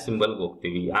ಆಶ್ ಸಿಂಬಲ್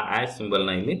ಹೋಗ್ತೀವಿ. ಆ ಆಶ್ ಸಿಂಬಲ್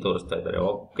ನ ಇಲ್ಲಿ ತೋರಿಸ್ತಾ ಇದ್ದಾರೆ.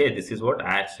 Okay, this is what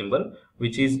ಆಶ್ symbol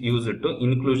which is used to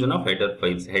inclusion of header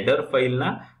files. Header file ನ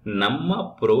ನಮ್ಮ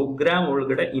ಪ್ರೋಗ್ರಾಮ್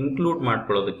ಒಳಗಡೆ ಇನ್ಕ್ಲೂಡ್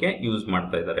ಮಾಡ್ಕೊಳ್ಳೋದಕ್ಕೆ ಯೂಸ್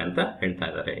ಮಾಡ್ತಾ ಇದ್ದಾರೆ ಅಂತ ಹೇಳ್ತಾ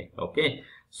ಇದ್ದಾರೆ. ಓಕೆ,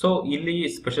 ಸೊ ಇಲ್ಲಿ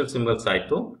ಸ್ಪೆಷಲ್ ಸಿಂಬಲ್ಸ್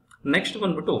ಆಯ್ತು. ನೆಕ್ಸ್ಟ್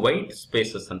ಬಂದ್ಬಿಟ್ಟು ವೈಟ್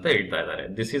ಸ್ಪೇಸಸ್ ಅಂತ ಹೇಳ್ತಾ ಇದ್ದಾರೆ.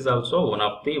 This is also one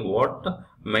of the what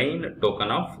main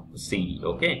token of C.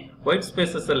 Okay, white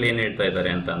spaces ಅಲ್ಲಿ ಏನ್ ಹೇಳ್ತಾ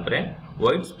ಇದ್ದಾರೆ ಅಂತಂದ್ರೆ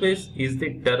white space is the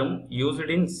term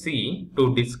used in C to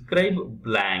describe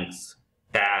blanks,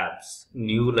 tabs,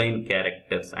 new line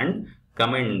characters and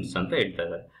comments ಅಂತ ಹೇಳ್ತಾ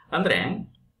ಇದ್ದಾರೆ. ಅಂದ್ರೆ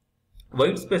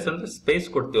white space ಅಂದ್ರೆ space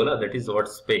ಕೊಡ್ತೀವಲ್ಲ, that is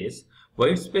what space.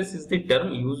 White space is the term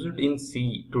used in C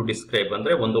to describe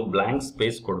ಅಂದ್ರೆ ಒಂದು blank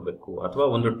space ಕೊಡಬೇಕು ಅಥವಾ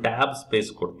ಒಂದು ಟ್ಯಾಬ್ ಸ್ಪೇಸ್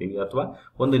ಕೊಡ್ತೀವಿ ಅಥವಾ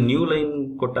ಒಂದು ನ್ಯೂ ಲೈನ್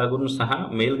ಕೊಟ್ಟಾಗೂ ಸಹ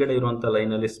ಮೇಲ್ಗಡೆ ಇರುವಂತ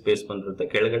ಲೈನ್ ಅಲ್ಲಿ ಸ್ಪೇಸ್ ಬಂದಿರುತ್ತೆ,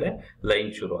 ಕೆಳಗಡೆ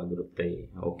ಲೈನ್ ಶುರು ಆಗಿರುತ್ತೆ.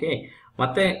 ಓಕೆ,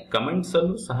 ಮತ್ತೆ ಕಮೆಂಟ್ಸ್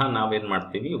ಅಲ್ಲೂ ಸಹ ನಾವೇನ್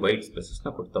ಮಾಡ್ತೀವಿ ವೈಟ್ ಸ್ಪೇಸಸ್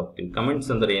ನ ಕೊಡ್ತಾ ಹೋಗ್ತೀವಿ.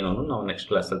 ಕಮೆಂಟ್ಸ್ ಅಂದ್ರೆ ಏನು ನಾವು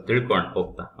ನೆಕ್ಸ್ಟ್ ಕ್ಲಾಸ್ ಅಲ್ಲಿ ತಿಳ್ಕೊಂಡು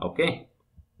ಹೋಗ್ತಾ. Okay,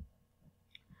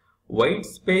 white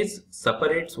space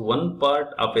separates one part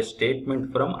of a statement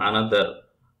from another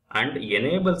and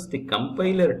enables the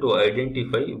compiler to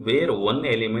identify where one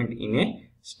element in a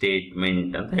statement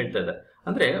ಅಂತ ಹೇಳ್ತಾ ಇದ್ದಾರೆ.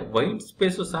 ಅಂದ್ರೆ ವೈಟ್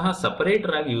ಸ್ಪೇಸ್ ಸಹ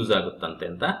ಸಪರೇಟರ್ ಆಗಿ ಯೂಸ್ ಆಗುತ್ತಂತೆ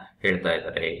ಅಂತ ಹೇಳ್ತಾ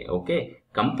ಇದ್ದಾರೆ. ಓಕೆ,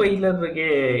 ಕಂಪೈಲರ್ಗೆ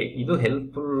ಇದು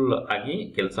ಹೆಲ್ಪ್ಫುಲ್ ಆಗಿ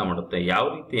ಕೆಲಸ ಮಾಡುತ್ತೆ. ಯಾವ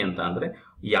ರೀತಿ ಅಂತ ಅಂದ್ರೆ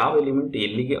ಯಾವ ಎಲಿಮೆಂಟ್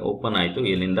ಎಲ್ಲಿಗೆ ಓಪನ್ ಆಯ್ತು,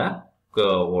 ಎಲ್ಲಿಂದ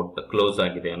ಕ್ಲೋಸ್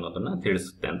ಆಗಿದೆ ಅನ್ನೋದನ್ನ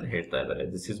ತಿಳಿಸುತ್ತೆ ಅಂತ ಹೇಳ್ತಾ ಇದ್ದಾರೆ.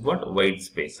 This is what white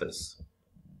spaces.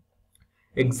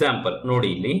 Example ನೋಡಿ,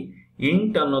 ಇಲ್ಲಿ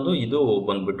ಇಂಟ್ ಅನ್ನೋದು ಇದು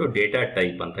ಬಂದ್ಬಿಟ್ಟು ಡೇಟಾ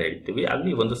ಟೈಪ್ ಅಂತ ಹೇಳ್ತೀವಿ.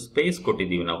 ಅಲ್ಲಿ ಒಂದು ಸ್ಪೇಸ್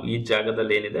ಕೊಟ್ಟಿದ್ದೀವಿ ನಾವು. ಈ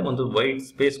ಜಾಗದಲ್ಲಿ ಏನಿದೆ ಒಂದು ವೈಟ್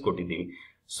ಸ್ಪೇಸ್ ಕೊಟ್ಟಿದ್ದೀವಿ.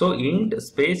 ಸೊ ಇಂಟ್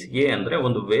ಸ್ಪೇಸ್ ಎ ಅಂದ್ರೆ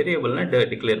ಒಂದು ವೇರಿಯೇಬಲ್ ನ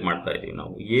ಡಿಕ್ಲೇರ್ ಮಾಡ್ತಾ ಇದೀವಿ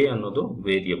ನಾವು. ಎ ಅನ್ನೋದು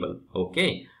ವೇರಿಯೇಬಲ್. ಓಕೆ,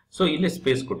 ಸೊ ಇಲ್ಲಿ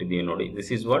ಸ್ಪೇಸ್ ಕೊಟ್ಟಿದ್ದೀವಿ ನೋಡಿ.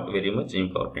 This is what very much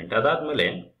important. ಅದಾದ್ಮೇಲೆ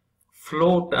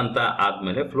ಫ್ಲೋಟ್ ಅಂತ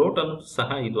ಆದ್ಮೇಲೆ ಫ್ಲೋಟ್ ಅನ್ನೋದು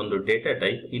ಸಹ ಇದೊಂದು ಡೇಟಾ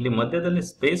ಟೈಪ್. ಇಲ್ಲಿ ಮಧ್ಯದಲ್ಲಿ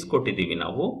ಸ್ಪೇಸ್ ಕೊಟ್ಟಿದ್ದೀವಿ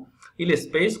ನಾವು. ಇಲ್ಲಿ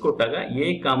ಸ್ಪೇಸ್ ಕೊಟ್ಟಾಗ ಎ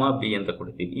ಕಾಮಾ ಬಿ ಅಂತ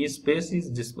ಕೊಡ್ತೀವಿ. ಈ space is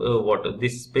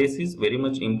this space is very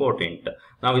much important.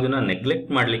 ನಾವು ಇದನ್ನ ನೆಗ್ಲೆಕ್ಟ್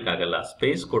ಮಾಡ್ಲಿಕ್ಕೆ ಆಗಲ್ಲ.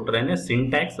 ಸ್ಪೇಸ್ ಕೊಟ್ರೇನೆ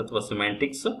ಸಿಂಟ್ಯಾಕ್ಸ್ ಅಥವಾ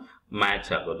ಸಿಮ್ಯಾಂಟಿಕ್ಸ್ ಮ್ಯಾಚ್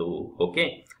ಆಗೋದು. ಓಕೆ,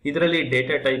 ಇದರಲ್ಲಿ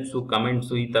ಡೇಟಾ ಟೈಪ್ಸ್,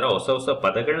 ಕಮೆಂಟ್ಸ್ ಈ ತರ ಹೊಸ ಹೊಸ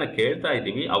ಪದಗಳನ್ನ ಕೇಳ್ತಾ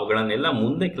ಇದೀವಿ. ಅವುಗಳನ್ನೆಲ್ಲ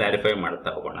ಮುಂದೆ ಕ್ಲಾರಿಫೈ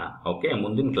ಮಾಡ್ತಾ ಹೋಗೋಣ. ಓಕೆ,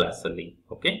 ಮುಂದಿನ ಕ್ಲಾಸ್ ಅಲ್ಲಿ.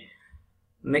 ಓಕೆ,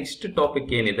 ನೆಕ್ಸ್ಟ್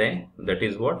ಟಾಪಿಕ್ ಏನಿದೆ that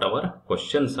is what hour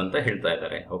questions ಅಂತ ಹೇಳ್ತಾ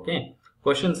ಇದ್ದಾರೆ. ಓಕೆ,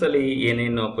 ಕ್ವಶನ್ಸ್ ಅಲ್ಲಿ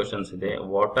ಏನೇನು ಕ್ವಶನ್ಸ್ ಇದೆ,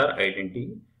 what are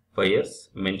identifiers,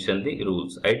 mention the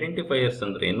rules. Identifiers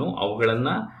ಅಂದ್ರೆ ಏನು, ಅವುಗಳನ್ನ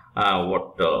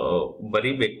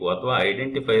ಬರಿಬೇಕು ಅಥವಾ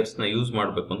ಐಡೆಂಟಿಫೈಯರ್ಸ್ ನ ಯೂಸ್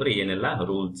ಮಾಡಬೇಕು ಅಂದ್ರೆ ಏನೆಲ್ಲ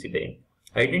ರೂಲ್ಸ್ ಇದೆ.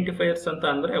 ಐಡೆಂಟಿಫೈಯರ್ಸ್ ಅಂತ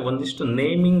ಅಂದ್ರೆ ಒಂದಿಷ್ಟು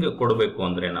ನೇಮಿಂಗ್ ಕೊಡಬೇಕು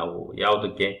ಅಂದ್ರೆ ನಾವು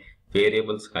ಯಾವುದಕ್ಕೆ,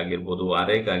 ವೇರಿಯೇಬಲ್ಸ್ ಆಗಿರ್ಬೋದು,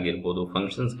 ಅರೇಗ್ ಆಗಿರ್ಬೋದು,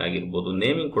 ಫಂಕ್ಷನ್ಸ್ ಆಗಿರ್ಬೋದು,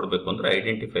 ನೇಮಿಂಗ್ ಕೊಡಬೇಕು ಅಂದ್ರೆ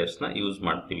ಐಡೆಂಟಿಫೈಯರ್ಸ್ ನ ಯೂಸ್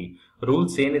ಮಾಡ್ತೀವಿ.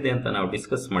 ರೂಲ್ಸ್ ಏನಿದೆ ಅಂತ ನಾವು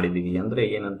ಡಿಸ್ಕಸ್ ಮಾಡಿದೀವಿ. ಅಂದ್ರೆ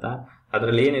ಏನಂತ,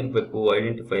 ಅದರಲ್ಲಿ ಏನಿರಬೇಕು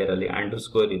ಐಡೆಂಟಿಫೈಯರ್ ಅಲ್ಲಿ ಅಂಡರ್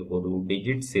ಸ್ಕೋರ್ ಇರ್ಬೋದು,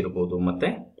 ಡಿಜಿಟ್ಸ್ ಇರ್ಬೋದು, ಮತ್ತೆ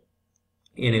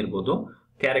ಏನಿರ್ಬೋದು,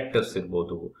 ಕ್ಯಾರೆಕ್ಟರ್ಸ್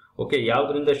ಇರ್ಬೋದು. ಓಕೆ,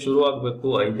 ಯಾವ್ದ್ರಿಂದ ಶುರು ಆಗಬೇಕು,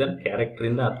 ಐದರ್ ಕ್ಯಾರೆಕ್ಟರ್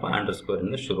ಇಂದ ಅಥವಾ ಅಂಡರ್ಸ್ಕೋರ್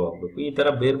ಇಂದ ಶುರು ಆಗಬೇಕು. ಈ ತರ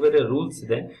ಬೇರೆ ಬೇರೆ ರೂಲ್ಸ್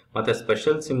ಇದೆ. ಮತ್ತೆ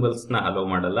ಸ್ಪೆಷಲ್ ಸಿಂಬಲ್ಸ್ ನ ಅಲೋ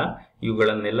ಮಾಡಲ್ಲ.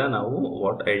 ಇವುಗಳನ್ನೆಲ್ಲ ನಾವು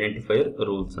ವಾಟ್ ಐಡೆಂಟಿಫೈಯರ್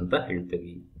ರೂಲ್ಸ್ ಅಂತ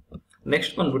ಹೇಳ್ತೀವಿ.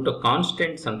 ನೆಕ್ಸ್ಟ್ ಬಂದ್ಬಿಟ್ಟು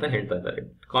ಕಾನ್ಸ್ಟೆಂಟ್ಸ್ ಅಂತ ಹೇಳ್ತಾ ಇದ್ದಾರೆ.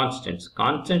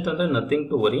 ಕಾನ್ಸ್ಟೆಂಟ್ ಅಂದ್ರೆ nothing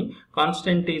to worry.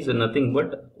 Constant is nothing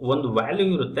but ಒಂದು ವ್ಯಾಲ್ಯೂ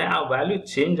ಇರುತ್ತೆ, ಆ ವ್ಯಾಲ್ಯೂ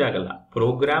ಚೇಂಜ್ ಆಗಲ್ಲ.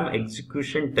 ಪ್ರೋಗ್ರಾಮ್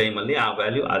ಎಕ್ಸಿಕ್ಯೂಷನ್ ಟೈಮ್ ಅಲ್ಲಿ ಆ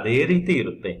ವ್ಯಾಲ್ಯೂ ಅದೇ ರೀತಿ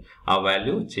ಇರುತ್ತೆ, ಆ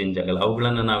ವ್ಯಾಲ್ಯೂ ಚೇಂಜ್ ಆಗಲ್ಲ.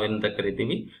 ಅವುಗಳನ್ನ ನಾವೇನಂತ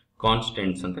ಕರಿತೀವಿ,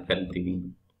 ಕಾನ್ಸ್ಟೆಂಟ್ಸ್ ಅಂತ ಕರಿತೀವಿ.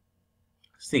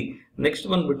 ನೆಕ್ಸ್ಟ್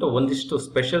ಬಂದ್ಬಿಟ್ಟು ಒಂದಿಷ್ಟು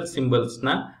ಸ್ಪೆಷಲ್ ಸಿಂಬಲ್ಸ್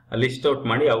ನ ಲಿಸ್ಟ್ ಔಟ್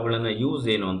ಮಾಡಿ ಅವುಗಳನ್ನ ಯೂಸ್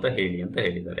ಏನು ಅಂತ ಹೇಳಿ ಅಂತ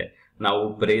ಹೇಳಿದ್ದಾರೆ. ನಾವು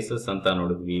ಬ್ರೇಸಸ್ ಅಂತ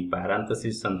ನೋಡಿದ್ವಿ,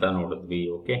 ಪ್ಯಾರಾಂಥಸಿಸ್ ಅಂತ ನೋಡಿದ್ವಿ.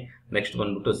 ಓಕೆ, ನೆಕ್ಸ್ಟ್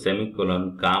ಬಂದ್ಬಿಟ್ಟು ಸೆಮಿಕೋಲನ್,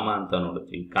 ಕಾಮ ಅಂತ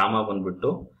ನೋಡಿದ್ವಿ. ಕಾಮ ಬಂದ್ಬಿಟ್ಟು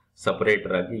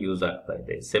ಸಪರೇಟರ್ ಆಗಿ ಯೂಸ್ ಆಗ್ತಾ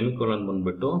ಇದೆ. ಸೆಮಿಕೋಲನ್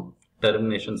ಬಂದ್ಬಿಟ್ಟು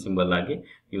ಟರ್ಮಿನೇಷನ್ ಸಿಂಬಲ್ ಆಗಿ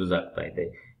ಯೂಸ್ ಆಗ್ತಾ ಇದೆ.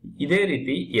 ಇದೇ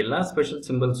ರೀತಿ ಎಲ್ಲಾ ಸ್ಪೆಷಲ್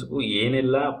ಸಿಂಬಲ್ಸ್ಗೂ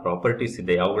ಏನೆಲ್ಲ ಪ್ರಾಪರ್ಟೀಸ್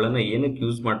ಇದೆ, ಅವುಗಳನ್ನ ಏನಕ್ಕೆ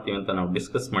ಯೂಸ್ ಮಾಡ್ತೀವಿ ಅಂತ ನಾವು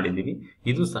ಡಿಸ್ಕಸ್ ಮಾಡಿದೀವಿ.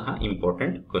 ಇದು ಸಹ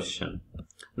ಇಂಪಾರ್ಟೆಂಟ್ ಕ್ವಶನ್.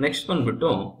 ನೆಕ್ಸ್ಟ್ ಬಂದ್ಬಿಟ್ಟು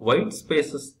ವೈಟ್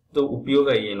ಸ್ಪೇಸಸ್ ಉಪಯೋಗ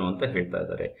ಏನು ಅಂತ ಹೇಳ್ತಾ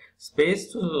ಇದ್ದಾರೆ. ಸ್ಪೇಸ್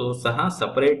ಸಹ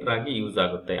ಸಪರೇಟರ್ ಆಗಿ ಯೂಸ್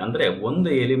ಆಗುತ್ತೆ. ಅಂದ್ರೆ ಒಂದು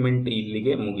ಎಲಿಮೆಂಟ್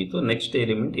ಇಲ್ಲಿಗೆ ಮುಗೀತು, ನೆಕ್ಸ್ಟ್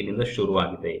ಎಲಿಮೆಂಟ್ ಇಲ್ಲಿಂದ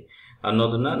ಶುರುವಾಗಿದೆ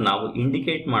ಅನ್ನೋದನ್ನ ನಾವು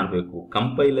ಇಂಡಿಕೇಟ್ ಮಾಡಬೇಕು.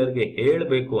 ಕಂಪೈಲರ್ಗೆ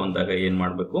ಹೇಳಬೇಕು ಅಂದಾಗ ಏನ್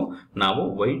ಮಾಡಬೇಕು, ನಾವು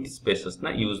ವೈಟ್ ಸ್ಪೇಸಸ್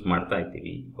ನ ಯೂಸ್ ಮಾಡ್ತಾ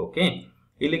ಇದ್ದೀವಿ. ಓಕೆ,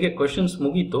 ಇಲ್ಲಿಗೆ ಕ್ವಶನ್ಸ್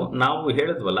ಮುಗೀತು. ನಾವು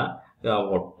ಹೇಳಿದ್ವಲ್ಲ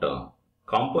ವಾಟ್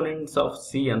ಕಾಂಪೋನೆಂಟ್ಸ್ ಆಫ್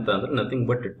ಸಿ ಅಂತ ಅಂದ್ರೆ ನಥಿಂಗ್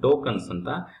ಬಟ್ ಟೋಕನ್ಸ್ ಅಂತ.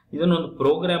 ಇದನ್ನೊಂದು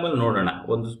ಪ್ರೋಗ್ರಾಮ್ ಅಲ್ಲಿ ನೋಡೋಣ.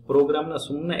 ಒಂದು ಪ್ರೋಗ್ರಾಮ್ ನ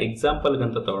ಸುಮ್ಮನೆ ಎಕ್ಸಾಂಪಲ್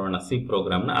ಅಂತ ತಗೊಳ್ಳೋಣ, ಸಿ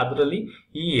ಪ್ರೋಗ್ರಾಮ್ ನ. ಅದರಲ್ಲಿ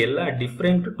ಈ ಎಲ್ಲ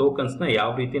ಡಿಫ್ರೆಂಟ್ ಟೋಕನ್ಸ್ ನ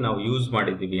ಯಾವ ರೀತಿ ನಾವು ಯೂಸ್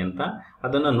ಮಾಡಿದೀವಿ ಅಂತ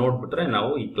ಅದನ್ನ ನೋಡ್ಬಿಟ್ರೆ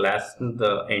ನಾವು ಈ ಕ್ಲಾಸ್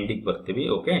ಎಂಡಿಗೆ ಬರ್ತೀವಿ.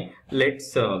 Okay,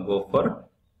 let's go for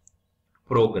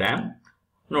program.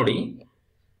 ನೋಡಿ,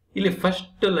 ಇಲ್ಲಿ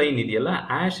ಫಸ್ಟ್ ಲೈನ್ ಇದೆಯಲ್ಲ,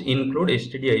 ಆಶ್ ಇನ್ಕ್ಲೂಡ್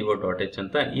stdio.h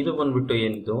ಅಂತ. ಇದು ಬಂದ್ಬಿಟ್ಟು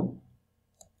ಏನಿದು,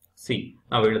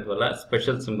 ನಾವು ಹೇಳಿದ್ವಲ್ಲ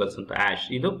ಸ್ಪೆಷಲ್ ಸಿಂಬಲ್ಸ್ ಅಂತ. ಆಶ್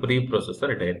ಇದು ಪ್ರೀ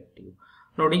ಪ್ರೊಸೆಸರ್ ಡೈರೆಕ್ಟಿವ್.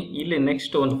 ನೋಡಿ, ಇಲ್ಲಿ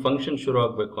ನೆಕ್ಸ್ಟ್ ಒಂದು ಫಂಕ್ಷನ್ ಶುರು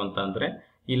ಆಗಬೇಕು ಅಂತ ಅಂದ್ರೆ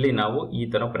ಇಲ್ಲಿ ನಾವು ಈ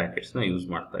ತರ ಬ್ರಾಕೆಟ್ಸ್ ನ ಯೂಸ್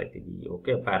ಮಾಡ್ತಾ ಇದ್ದೀವಿ.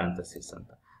 ಓಕೆ, ಪ್ಯಾರಂಥಸಿಸ್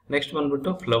ಅಂತ. ನೆಕ್ಸ್ಟ್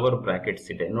ಬಂದ್ಬಿಟ್ಟು ಫ್ಲವರ್ ಬ್ರಾಕೆಟ್ಸ್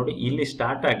ಇದೆ. ನೋಡಿ, ಇಲ್ಲಿ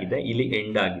ಸ್ಟಾರ್ಟ್ ಆಗಿದೆ, ಇಲ್ಲಿ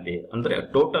ಎಂಡ್ ಆಗಿದೆ, ಅಂದ್ರೆ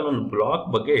ಟೋಟಲ್ ಒಂದು ಬ್ಲಾಕ್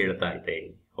ಬಗ್ಗೆ ಹೇಳ್ತಾ ಇದೆ.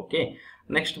 ಓಕೆ,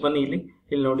 ನೆಕ್ಸ್ಟ್ ಬನ್ನಿ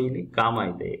ಇಲ್ಲಿ ನೋಡಿ, ಇಲ್ಲಿ ಕಾಮ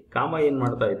ಇದೆ. ಕಾಮ ಏನ್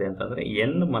ಮಾಡ್ತಾ ಇದೆ ಅಂತಂದ್ರೆ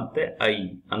ಎನ್ ಮತ್ತೆ ಐ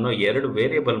ಅನ್ನೋ ಎರಡು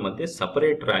ವೇರಿಯೇಬಲ್ ಮಧ್ಯೆ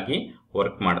ಸಪರೇಟರ್ ಆಗಿ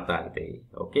ವರ್ಕ್ ಮಾಡ್ತಾ ಇದೆ.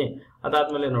 ಓಕೆ,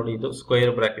 ಅದಾದ್ಮೇಲೆ ನೋಡಿ, ಇದು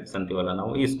ಸ್ಕ್ವೇರ್ ಬ್ರಾಕೆಟ್ಸ್ ಅಂತೀವಲ್ಲ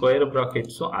ನಾವು. ಈ ಸ್ಕ್ವೇರ್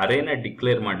ಬ್ರಾಕೆಟ್ಸ್ ಅರೇನ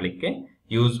ಡಿಕ್ಲೇರ್ ಮಾಡ್ಲಿಕ್ಕೆ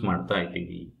ಯೂಸ್ ಮಾಡ್ತಾ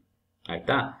ಇದ್ದೀವಿ.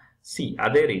 ಆಯ್ತಾ.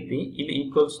 ಅದೇ ರೀತಿ ಇಲ್ಲಿ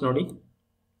ಈಕ್ವಲ್ಸ್ ನೋಡಿ,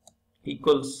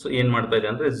 ಈಕ್ವಲ್ಸ್ ಏನ್ ಮಾಡ್ತಾ ಇದೆ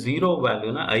ಅಂದ್ರೆ 0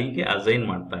 ವ್ಯಾಲ್ಯೂನ ಐಗೆ ಅಸೈನ್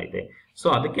ಮಾಡ್ತಾ ಇದೆ. ಸೊ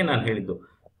ಅದಕ್ಕೆ ನಾನು ಹೇಳಿದ್ದು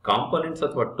ಕಾಂಪೋನೆಂಟ್ಸ್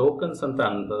ಅಥವಾ ಟೋಕನ್ಸ್ ಅಂತ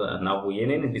ನಾವು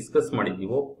ಏನೇನು ಡಿಸ್ಕಸ್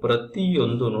ಮಾಡಿದೀವೋ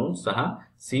ಪ್ರತಿಯೊಂದೂ ಸಹ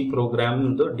ಸಿ ಪ್ರೋಗ್ರಾಮ್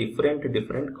ಡಿಫರೆಂಟ್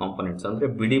ಕಾಂಪೋನೆಂಟ್ಸ್ ಅಂದ್ರೆ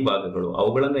ಬಿಡಿ ಭಾಗಗಳು,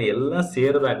 ಅವುಗಳನ್ನ ಎಲ್ಲ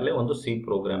ಸೇರಿದಾಗಲೇ ಒಂದು ಸಿ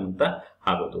ಪ್ರೋಗ್ರಾಮ್ ಅಂತ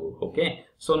ಆಗೋದು. ಓಕೆ,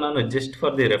 ಸೊ ನಾನು ಜಸ್ಟ್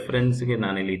ಫಾರ್ ದಿ ರೆಫರೆನ್ಸ್ಗೆ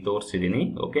ನಾನಿಲ್ಲಿ ತೋರಿಸಿದ್ದೀನಿ.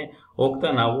 ಓಕೆ, ಹೋಗ್ತಾ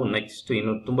ನಾವು ನೆಕ್ಸ್ಟ್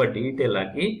ಇನ್ನು ತುಂಬಾ ಡೀಟೇಲ್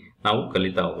ಆಗಿ ನಾವು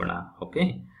ಕಲಿತಾ ಹೋಗೋಣ. ಓಕೆ,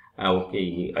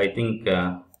 ಐ ಥಿಂಕ್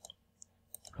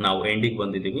ನಾವು ಎಂಡಿಗೆ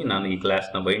ಬಂದಿದ್ದೀವಿ. ನಾನು ಈ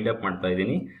ಕ್ಲಾಸ್ನ ವೈಂಡ್ ಅಪ್ ಮಾಡ್ತಾ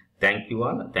ಇದ್ದೀನಿ. Thank you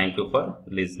all. Thank you for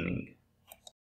listening.